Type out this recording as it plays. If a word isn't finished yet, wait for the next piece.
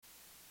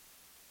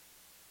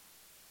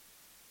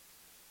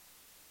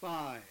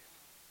5,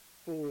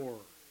 4,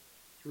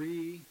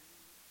 3,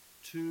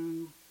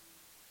 2.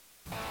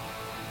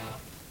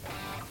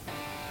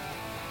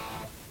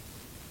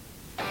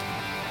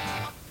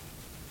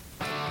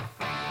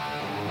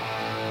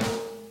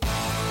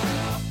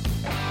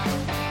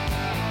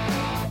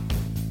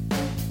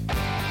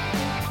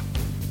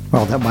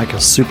 Well, that mic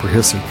is super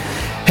hissy.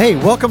 Hey,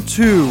 welcome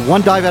to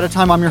One Dive at a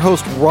Time. I'm your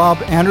host,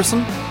 Rob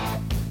Anderson,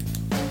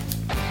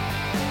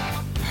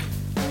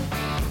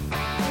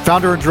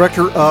 founder and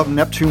director of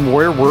Neptune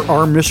Warrior, where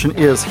our mission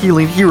is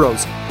healing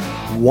heroes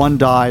one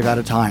dive at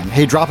a time.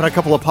 Hey, dropping a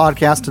couple of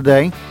podcasts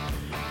today.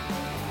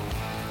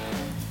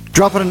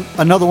 Dropping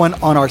another one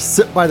on our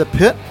Sit by the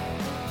Pit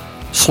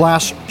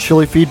 /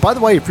 Chili feed. By the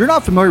way, if you're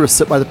not familiar with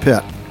Sit by the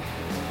Pit,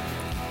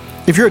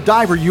 if you're a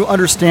diver, you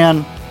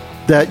understand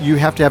that you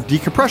have to have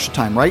decompression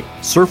time, right?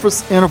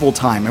 Surface interval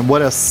time. And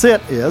what a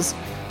sit is,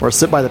 or a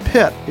sit by the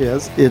pit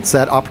is, it's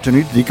that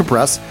opportunity to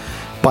decompress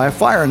by a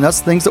fire. And that's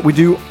things that we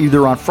do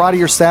either on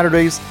Friday or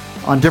Saturdays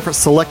on different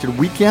selected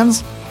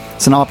weekends.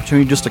 It's an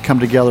opportunity just to come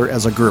together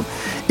as a group.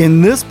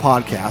 In this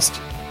podcast,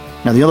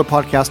 now the other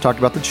podcast talked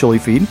about the chili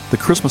feed, the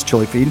Christmas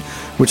chili feed,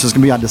 which is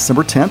going to be on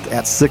December 10th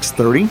at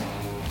 6:30.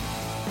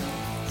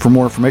 For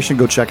more information,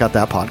 go check out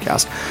that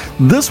podcast.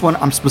 This one,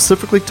 I'm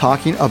specifically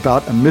talking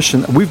about a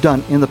mission that we've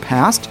done in the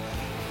past.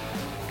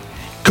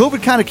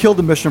 COVID kind of killed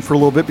the mission for a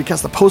little bit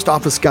because the post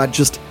office got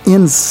just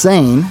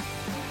insane.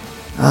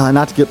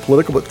 Not to get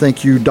political, but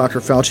thank you, Dr.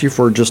 Fauci,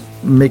 for just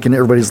making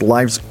everybody's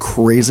lives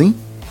crazy.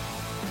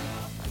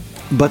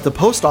 But the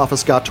post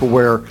office got to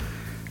where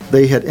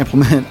they had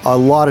implemented a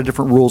lot of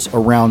different rules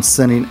around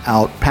sending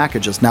out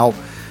packages. Now,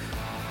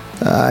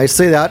 I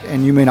say that,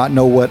 and you may not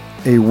know what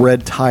a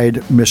red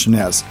tide mission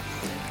is.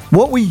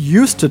 What we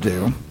used to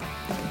do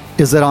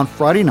is that on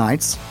Friday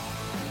nights,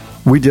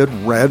 we did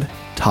red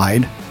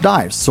tide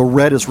dives. So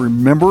red is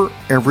remember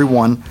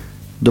everyone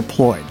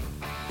deployed.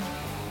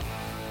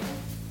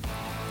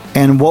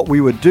 And what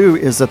we would do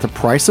is that the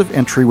price of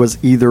entry was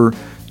either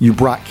you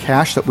brought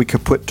cash that we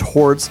could put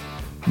towards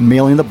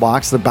mailing the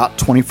box at about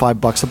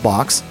 $25 a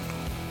box,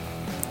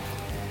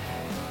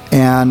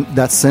 and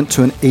that's sent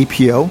to an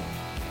APO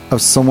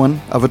of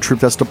someone, of a troop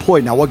that's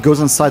deployed. Now, what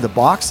goes inside the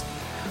box?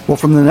 Well,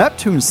 from the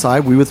Neptune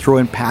side, we would throw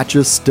in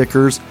patches,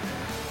 stickers,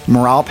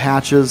 morale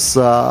patches,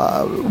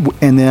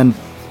 and then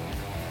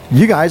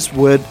you guys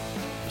would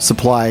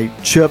supply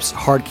chips,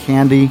 hard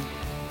candy,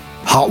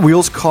 Hot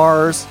Wheels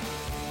cars,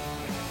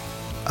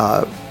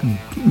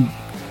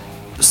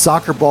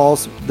 soccer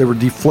balls. They were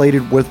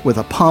deflated with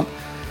a pump.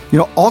 You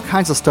know, all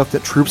kinds of stuff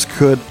that troops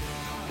could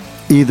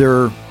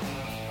either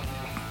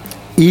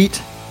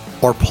eat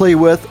or play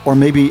with, or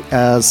maybe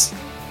as,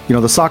 you know,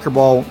 the soccer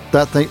ball,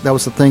 that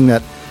was the thing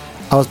that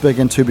I was big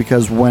into,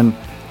 because when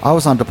I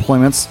was on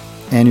deployments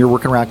and you're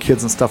working around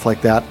kids and stuff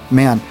like that,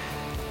 man,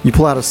 you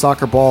pull out a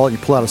soccer ball, you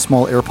pull out a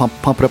small air pump,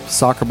 pump it up the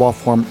soccer ball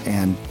for them,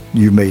 and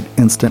you made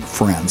instant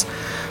friends.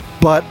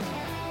 But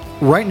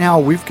right now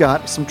we've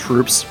got some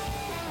troops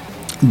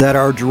that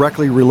are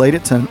directly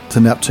related to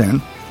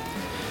Neptune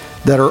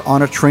that are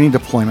on a training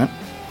deployment.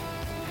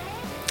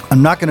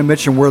 I'm not going to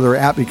mention where they're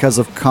at because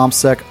of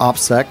ComSec,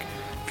 OPSEC.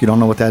 If you don't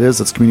know what that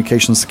is, it's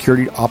communications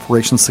security,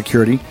 operations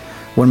security.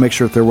 Want to make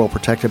sure that they're well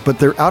protected. But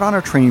they're out on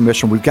a training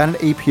mission. We've got an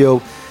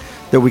APO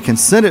that we can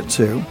send it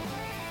to.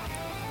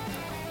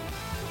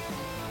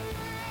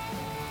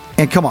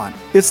 And come on,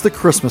 it's the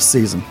Christmas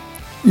season.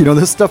 You know,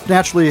 this stuff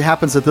naturally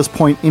happens at this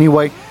point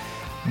anyway.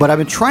 But I've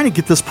been trying to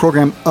get this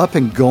program up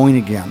and going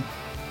again.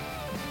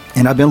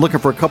 And I've been looking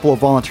for a couple of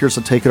volunteers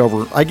to take it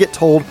over. I get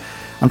told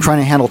I'm trying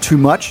to handle too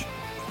much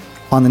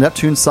on the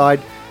Neptune side,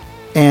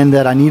 and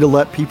that I need to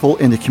let people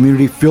in the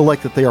community feel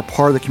like that they are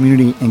part of the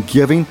community and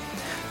giving.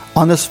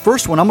 On this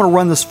first one, I'm going to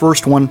run this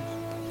first one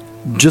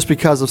just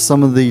because of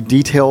some of the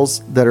details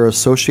that are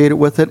associated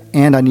with it,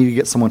 and I need to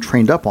get someone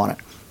trained up on it.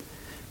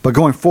 But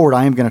going forward,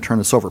 I am going to turn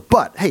this over.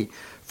 But hey,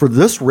 for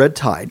this red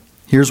tide,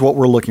 here's what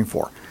we're looking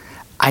for.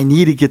 I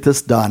need to get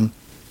this done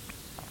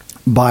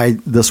by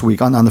this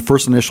week on the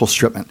first initial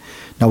shipment.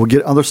 Now, we'll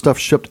get other stuff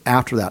shipped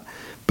after that,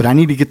 but I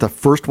need to get the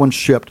first one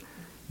shipped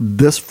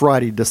this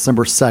Friday,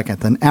 December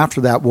 2nd. And after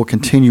that, we'll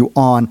continue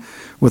on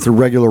with the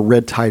regular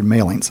red tide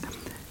mailings.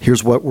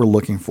 Here's what we're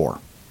looking for.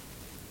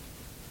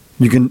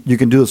 You can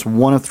do this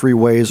one of three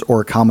ways,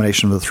 or a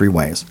combination of the three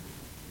ways.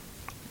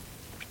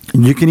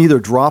 You can either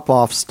drop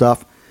off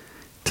stuff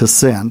to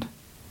send,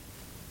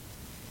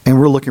 and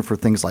we're looking for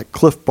things like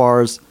Cliff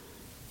bars,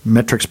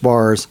 Metrix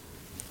bars,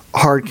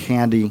 hard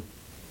candy,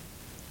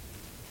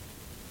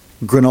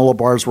 granola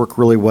bars work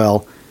really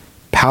well,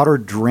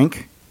 powdered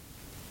drink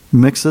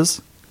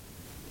mixes,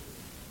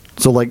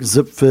 so like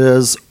Zip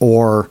Fizz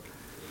or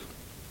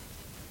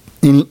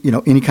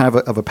any kind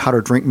of a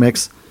powdered drink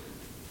mix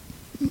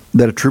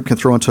that a troop can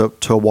throw into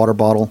a water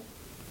bottle.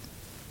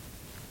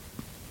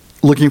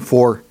 Looking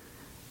for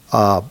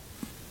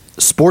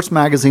sports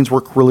magazines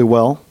work really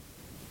well.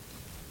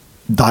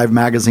 Dive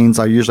magazines.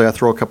 I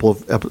throw a couple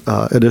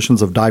of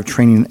editions of dive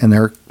training in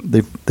there.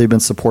 They've been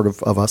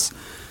supportive of us.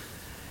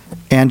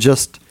 And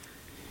just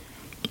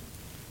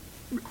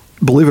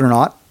believe it or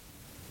not,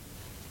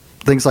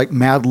 things like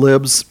Mad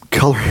Libs,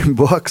 coloring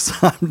books.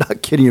 I'm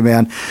not kidding you,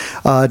 man.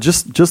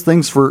 Just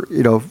things for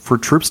for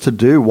troops to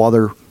do while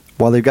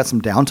they've got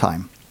some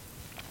downtime.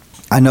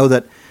 I know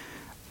that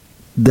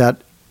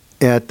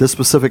at this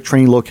specific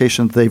training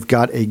location, they've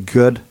got a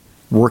good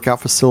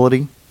workout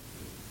facility.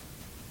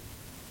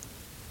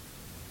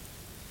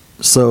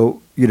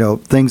 So,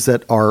 things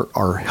that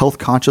are health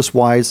conscious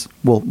wise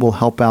will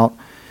help out.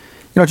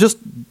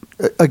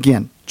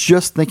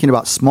 Just thinking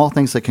about small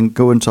things that can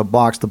go into a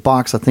box. The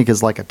box, I think,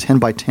 is like a 10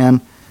 by 10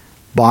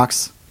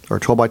 box or a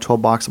 12 by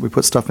 12 box that we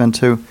put stuff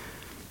into.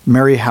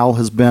 Mary Howell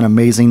has been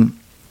amazing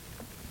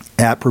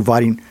at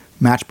providing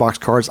Matchbox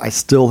cards. I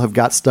still have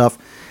got stuff.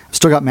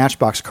 Still got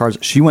Matchbox cards.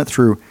 She went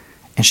through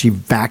and she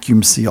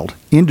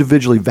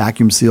individually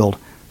vacuum sealed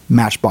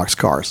Matchbox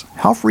cards.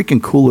 How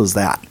freaking cool is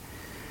that?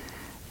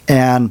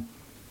 And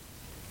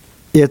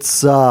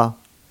it's,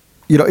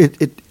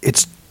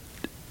 it's,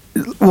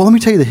 well, let me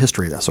tell you the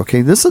history of this.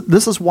 Okay. This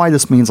is why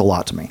this means a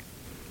lot to me.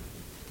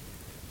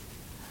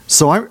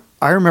 So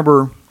I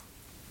remember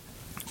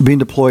being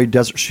deployed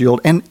Desert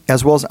Shield and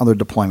as well as other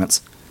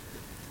deployments,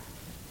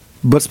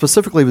 but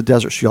specifically with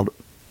Desert Shield,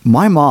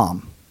 my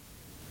mom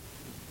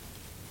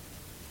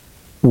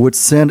would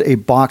send a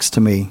box to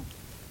me,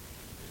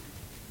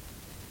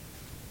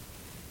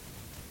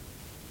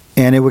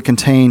 and it would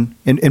contain,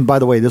 and by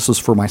the way, this was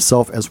for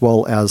myself as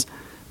well as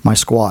my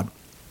squad.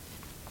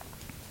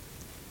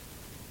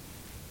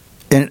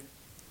 And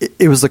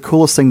it was the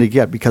coolest thing to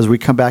get because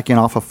we'd come back in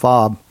off of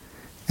FOB,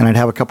 and I'd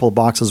have a couple of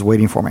boxes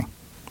waiting for me.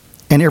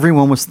 And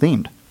everyone was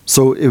themed.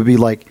 So it would be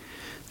like,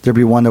 there'd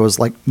be one that was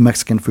like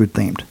Mexican food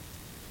themed.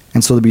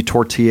 And so there'd be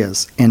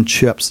tortillas and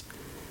chips,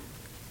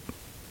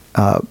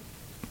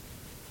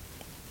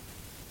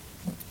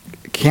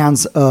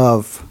 cans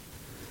of,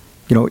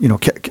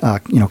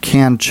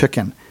 canned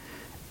chicken,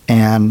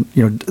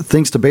 and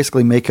things to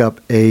basically make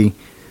up a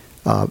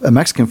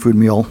Mexican food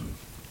meal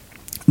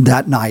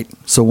that night.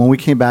 So when we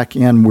came back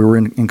in, we were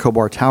in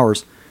Khobar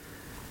Towers,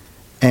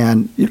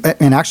 and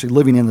actually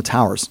living in the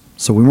towers.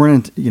 So we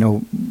weren't,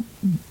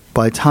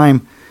 by the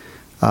time,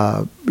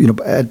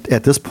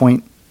 at this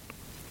point,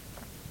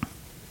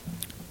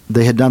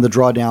 they had done the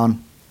drawdown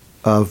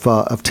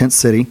of Tent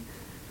City,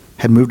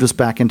 had moved us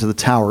back into the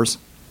towers,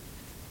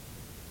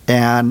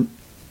 and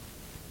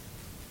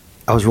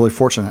I was really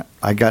fortunate.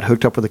 I got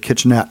hooked up with a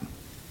kitchenette.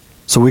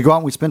 So we go out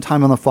and we spend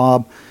time on the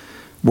FOB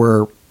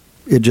where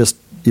it just,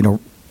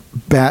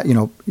 bad,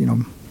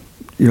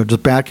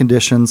 just bad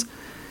conditions,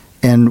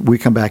 and we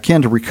come back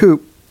in to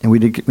recoup, and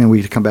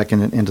we come back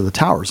into the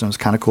towers, and it was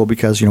kind of cool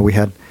because we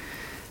had,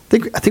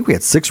 I think we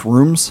had 6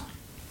 rooms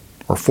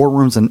or 4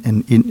 rooms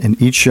in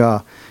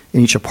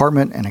each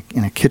apartment,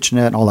 and a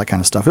kitchenette and all that kind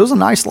of stuff. It was a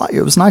nice life.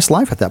 It was a nice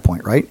life at that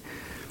point, right?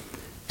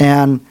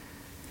 And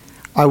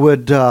I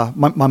would,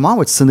 my mom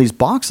would send these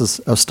boxes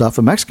of stuff,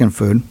 of Mexican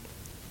food,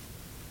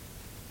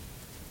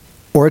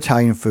 or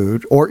Italian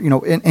food, or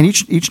and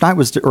each night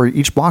was, or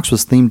each box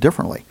was themed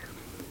differently.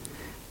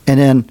 And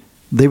then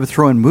they would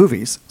throw in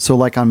movies. So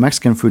like on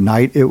Mexican food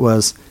night, it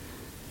was,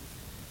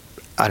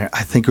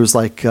 I think it was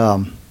like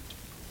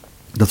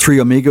the Three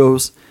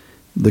Amigos,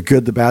 the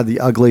good, the bad, the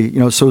ugly.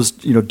 So it was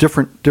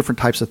different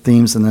types of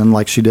themes. And then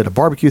like she did a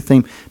barbecue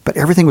theme, but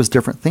everything was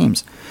different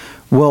themes.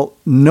 Well,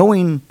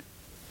 knowing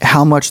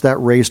how much that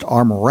raised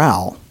our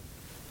morale,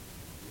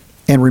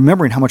 and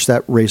remembering how much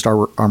that raised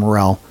our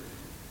morale,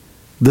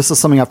 this is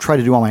something I've tried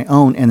to do on my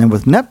own. And then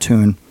with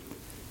Neptune,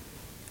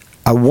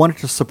 I wanted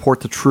to support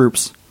the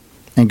troops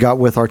and got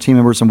with our team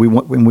members, and we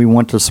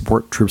want to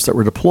support troops that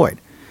were deployed.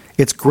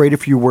 It's great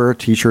if you wear a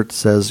T-shirt that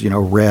says,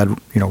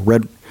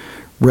 Red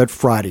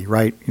Friday,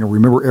 right?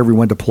 Remember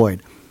everyone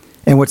deployed.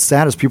 And what's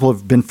sad is people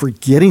have been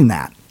forgetting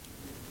that.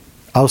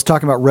 I was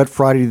talking about Red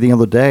Friday the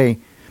other day,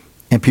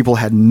 and people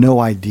had no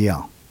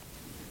idea.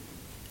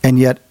 And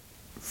yet,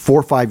 4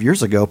 or 5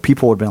 years ago,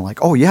 people would have been like,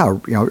 "Oh yeah,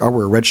 I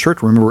wear a red shirt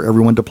to remember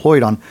everyone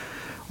deployed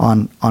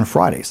on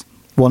Fridays."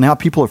 Well, now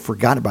people have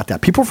forgotten about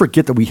that. People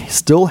forget that we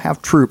still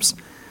have troops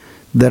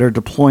that are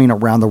deploying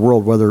around the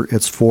world, whether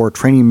it's for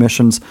training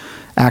missions,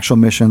 actual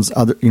missions,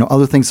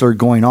 other things that are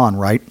going on,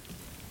 right?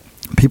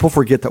 People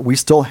forget that we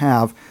still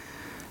have,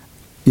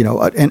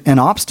 an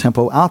ops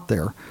tempo out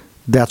there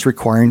that's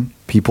requiring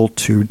people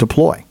to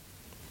deploy.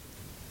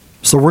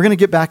 So we're going to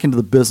get back into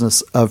the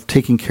business of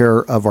taking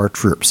care of our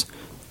troops,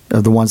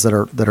 of the ones that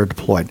are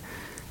deployed.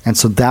 And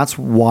so that's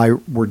why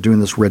we're doing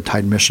this Red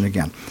Tide mission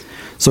again.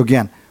 So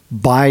again,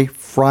 by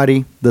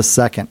Friday the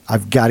 2nd,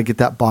 I've got to get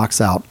that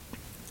box out.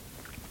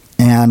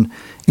 And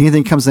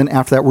anything comes in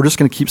after that, we're just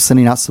going to keep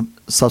sending out some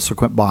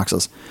subsequent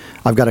boxes.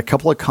 I've got a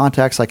couple of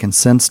contacts I can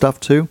send stuff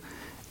to.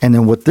 And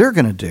then what they're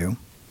going to do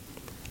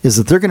is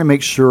that they're going to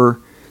make sure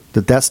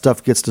that that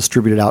stuff gets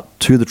distributed out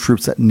to the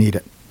troops that need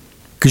it.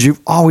 Because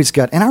you've always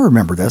got, and I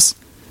remember this,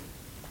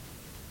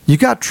 you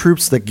got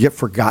troops that get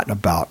forgotten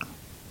about.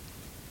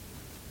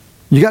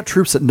 You got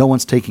troops that no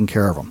one's taking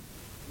care of them.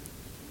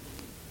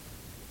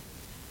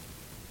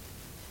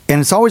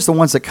 And it's always the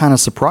ones that kind of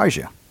surprise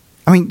you.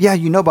 I mean, yeah,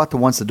 you know about the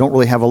ones that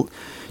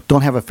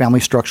don't have a family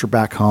structure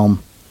back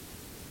home.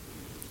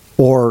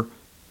 Or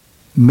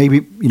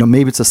maybe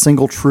it's a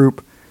single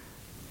troop,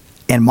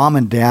 and mom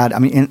and dad,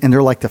 and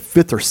they're like the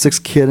fifth or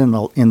sixth kid in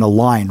the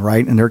line,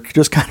 right? And they're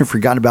just kind of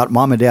forgotten about.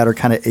 Mom and dad are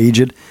kind of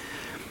aged,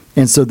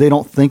 and so they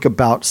don't think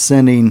about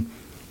sending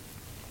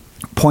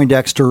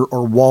Poindexter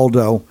or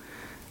Waldo,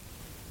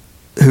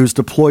 who's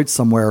deployed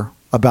somewhere,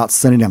 about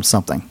sending them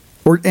something,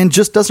 and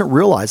just doesn't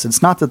realize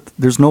it's not that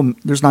there's not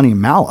any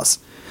malice.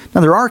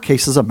 Now there are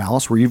cases of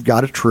malice where you've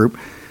got a troop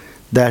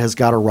that has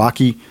got a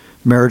rocky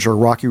marriage or a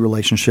rocky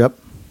relationship,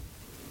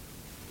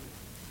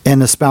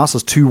 and the spouse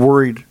is too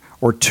worried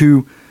or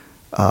too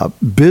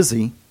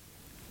busy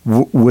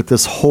with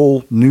this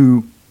whole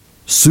new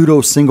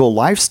pseudo-single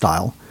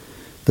lifestyle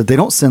that they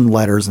don't send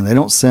letters and they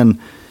don't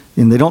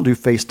do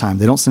FaceTime.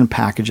 They don't send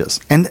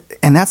packages. And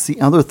that's the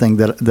other thing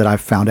that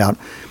I've found out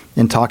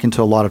in talking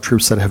to a lot of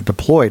troops that have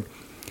deployed.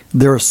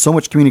 There is so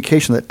much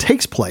communication that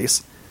takes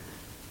place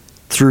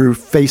through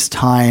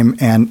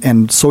FaceTime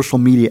and social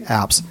media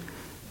apps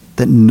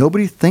that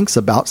nobody thinks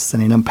about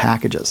sending them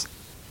packages.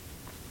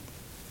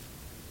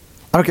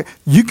 Okay,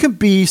 you could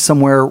be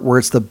somewhere where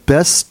it's the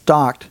best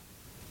stocked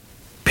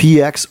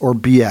PX or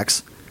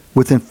BX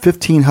within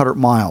 1,500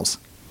 miles.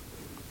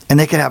 And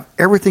they could have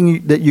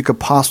everything that you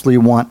could possibly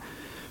want,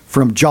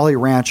 from Jolly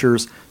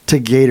Ranchers to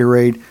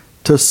Gatorade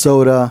to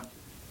soda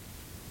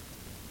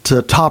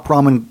to Top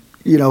Ramen,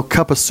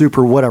 cup of soup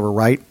or whatever,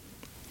 right?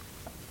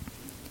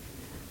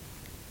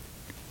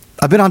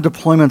 I've been on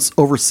deployments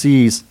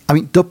overseas.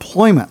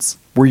 Deployments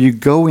where you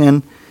go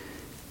in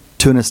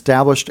to an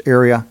established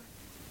area,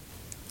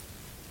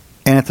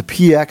 and at the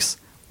PX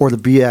or the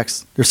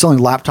BX, they're selling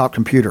laptop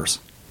computers.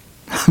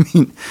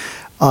 You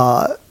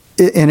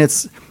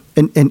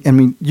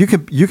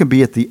can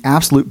be at the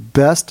absolute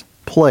best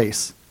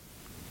place,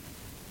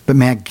 but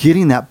man,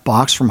 getting that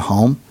box from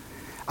home,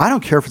 I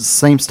don't care if it's the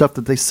same stuff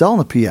that they sell in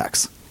the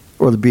PX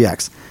or the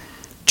BX.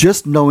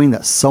 Just knowing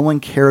that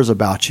someone cares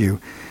about you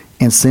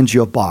and sends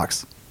you a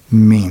box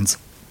means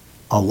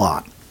a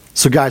lot.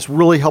 So guys,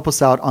 really help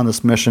us out on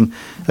this mission.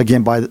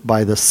 Again, by the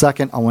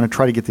 2nd, I want to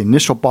try to get the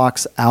initial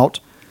boxes out.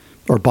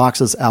 I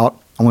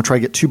want to try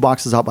to get 2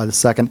 boxes out by the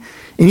 2nd.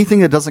 Anything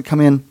that doesn't come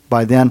in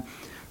by then,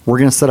 we're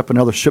going to set up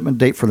another shipment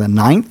date for the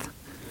 9th.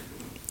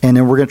 And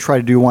then we're going to try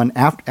to do one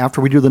after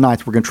we do the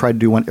 9th. We're going to try to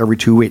do one every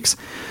 2 weeks.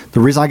 The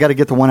reason I got to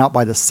get the one out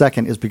by the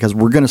 2nd is because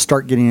we're going to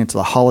start getting into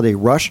the holiday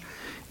rush,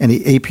 and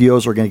the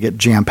APOs are going to get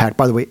jam-packed.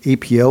 By the way,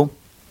 APO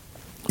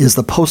is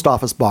the post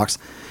office box.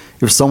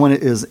 If someone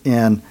is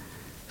in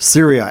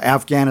Syria,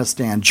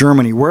 Afghanistan,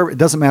 Germany, wherever, it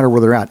doesn't matter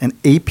where they're at, an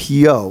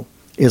APO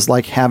is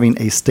like having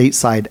a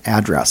stateside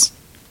address.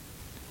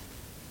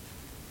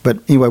 But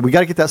anyway, we got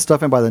to get that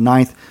stuff in by the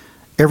 9th.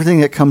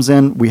 Everything that comes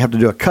in, we have to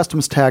do a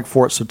customs tag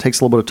for it, so it takes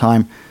a little bit of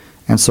time.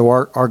 And so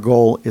our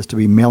goal is to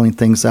be mailing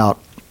things out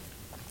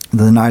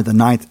the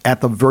 9th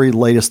at the very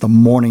latest, the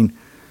morning,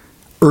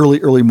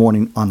 early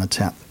morning on the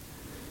 10th.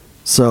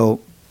 So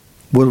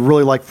we'd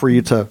really like for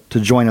you to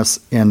join us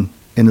in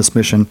this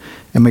mission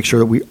and make sure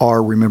that we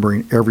are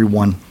remembering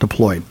everyone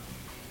deployed.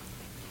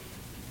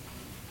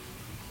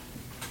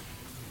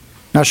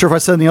 Not sure if I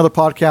said in the other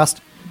podcast,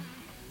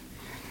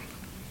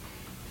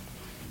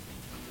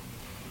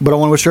 but I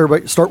want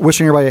to start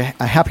wishing everybody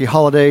a happy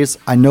holidays.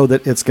 I know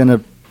that it's going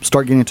to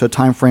start getting into a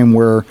time frame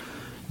where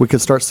we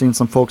could start seeing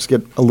some folks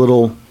get a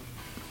little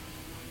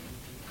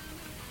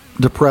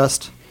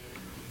depressed.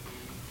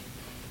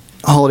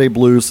 Holiday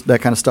blues, that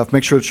kind of stuff.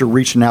 Make sure that you're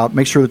reaching out.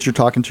 Make sure that you're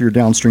talking to your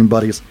downstream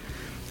buddies.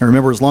 And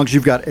remember, as long as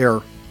you've got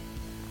air,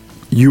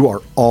 you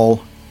are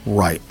all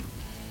right.